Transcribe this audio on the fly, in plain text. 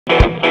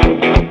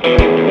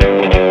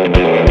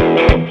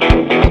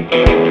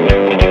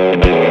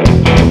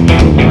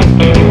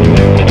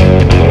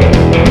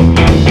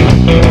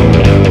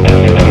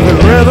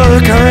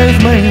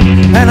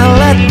And I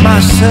let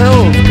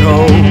myself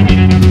go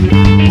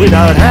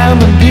without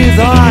having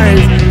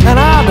desires, and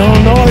I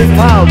don't know if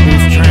I'll be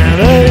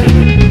stranded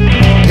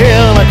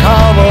in a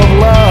calm of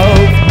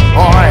love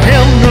or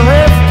in the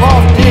rift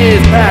of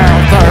despair.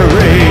 The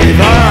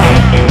river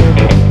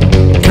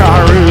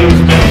carries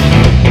me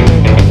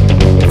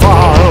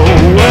far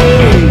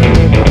away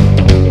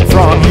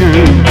from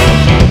you.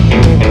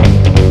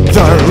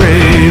 The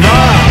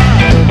river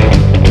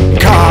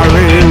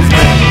carries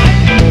me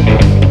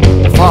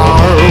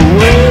far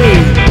away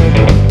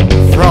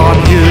from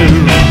you.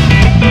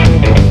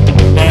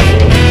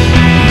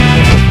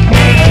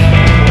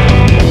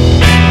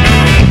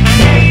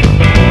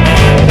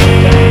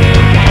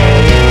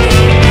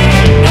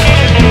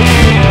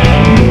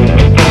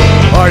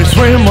 I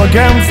swim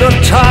against the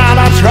tide,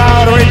 I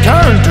try to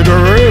return to the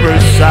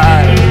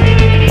riverside.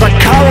 The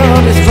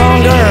current is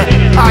stronger,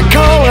 I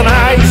call and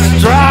I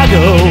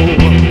struggle.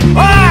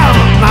 I'm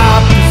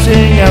not to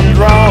sing and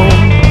drown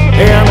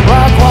in the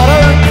black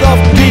waters of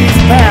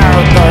despair.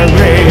 The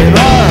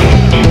river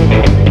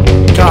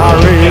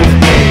carries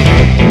me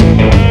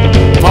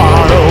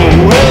far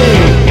away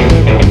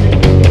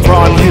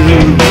from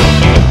you.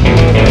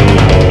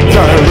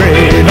 The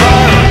river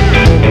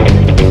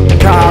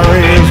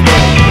carries me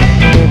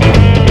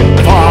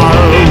far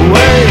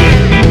away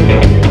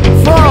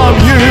from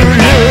you.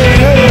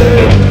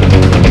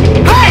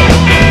 Hey!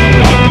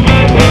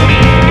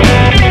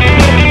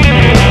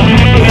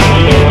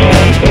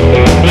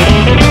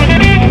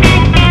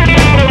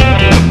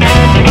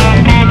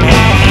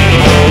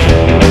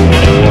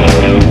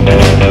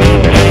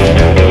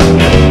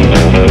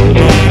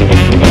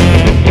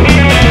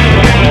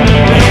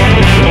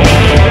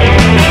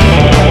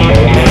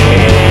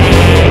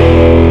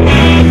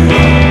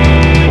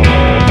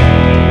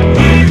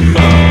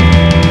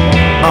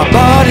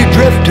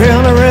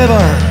 In the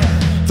river,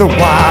 the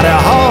water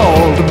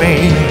hold me.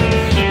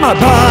 My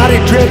body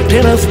dripped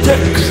in a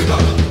Styx,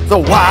 the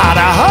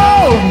water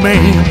hold me.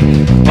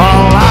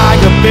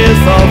 Like a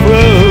piece of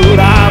fruit,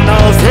 I'm no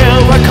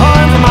silver coin.